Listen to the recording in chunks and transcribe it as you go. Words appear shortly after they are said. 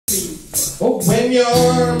Oh, when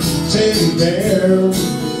you're sitting there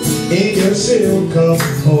in your silk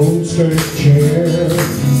upholstered chair,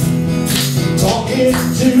 talking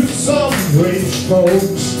to some rich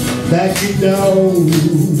folks that you know,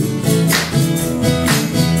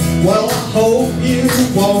 well, I hope you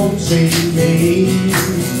won't see me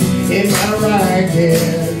in my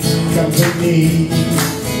ragged company.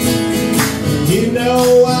 You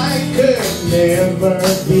know I could never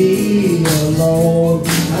be alone.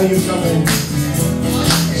 How you coming?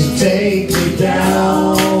 Take me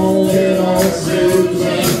down, little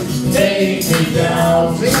Susan. Take me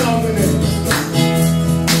down. Sing along with it.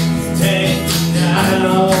 Take me down. I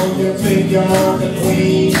know you think you're the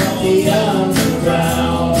queen of the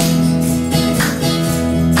underground,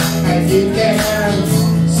 and you can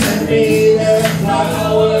send me the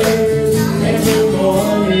flowers every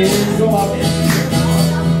morning. Go up.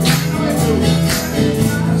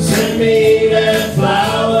 Send me the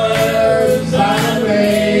flowers by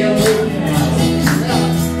mail.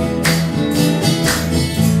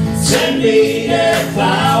 Send me the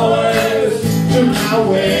flowers to my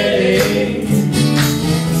wedding,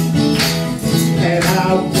 and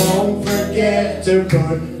I won't forget to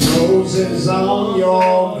put roses on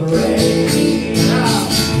your grave.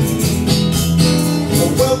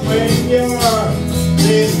 Well, when you're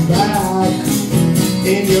sitting back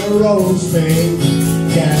in your rose-pink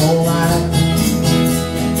Cadillac,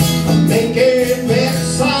 I'm making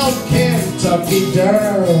this on Kentucky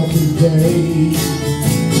Derby Day.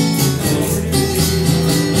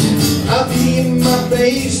 I'll be in my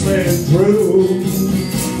basement room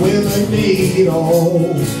with a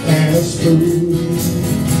needle and a spoon.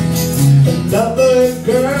 Another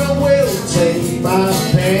girl will take my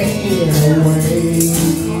pain away.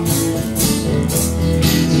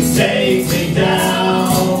 Take me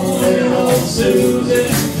down, little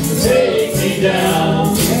Susan. Take me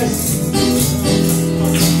down. Yes.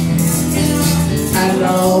 I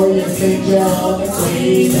know you think you're the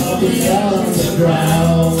queen of the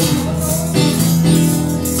underground,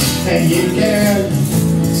 and you can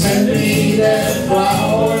send me the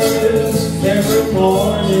flowers every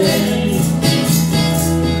morning.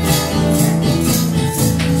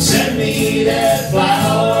 Send me the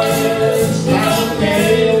flowers by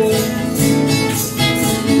mail.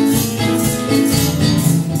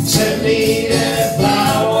 Send me the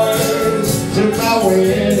flowers to my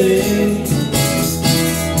wedding,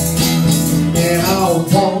 and I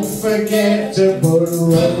won't forget to put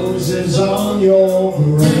roses on your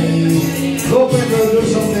grave. Go, Pedro, do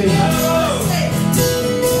something.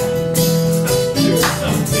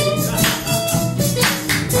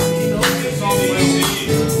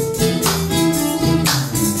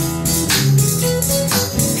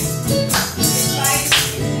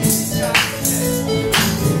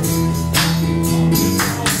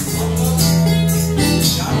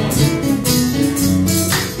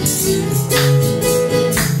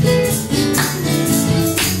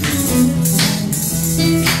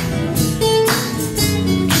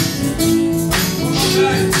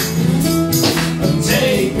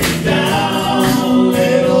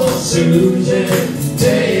 Susan,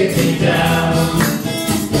 take me down.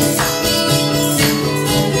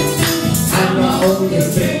 I know you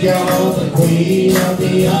think you're the queen of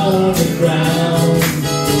the underground,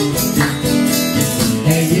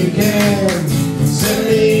 and you can send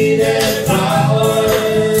me the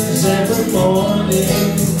flowers every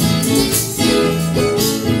morning.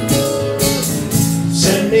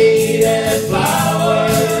 Send me the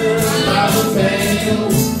flowers by the mail.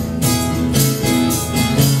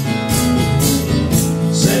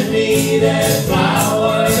 Send me the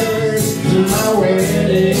flowers to my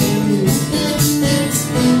wedding.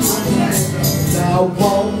 Now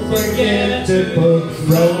won't forget to put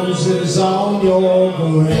roses on your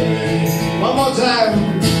grave. One more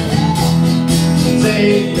time.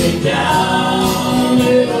 Take me down,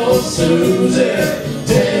 little Susie.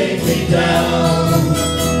 Take me down.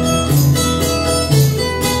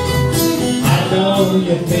 I know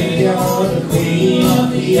you think you're the queen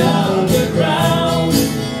of the underground,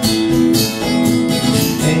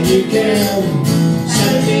 and you can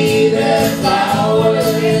send me the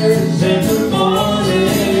flowers every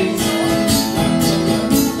morning.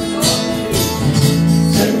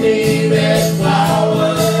 Send me the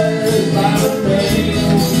flowers by the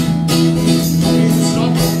mail.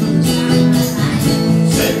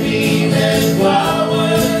 Send me the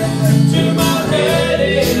flowers to my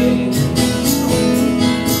wedding,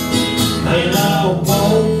 and I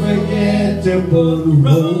won't forget to put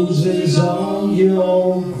roses on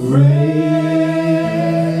your grave.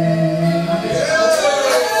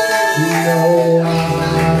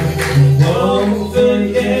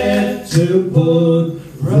 to put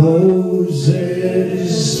roses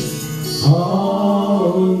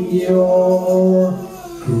on your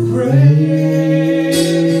grave.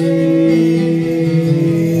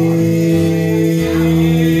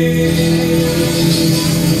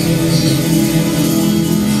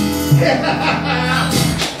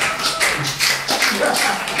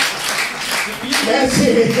 That's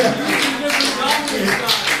it.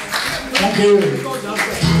 Thank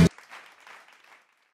you.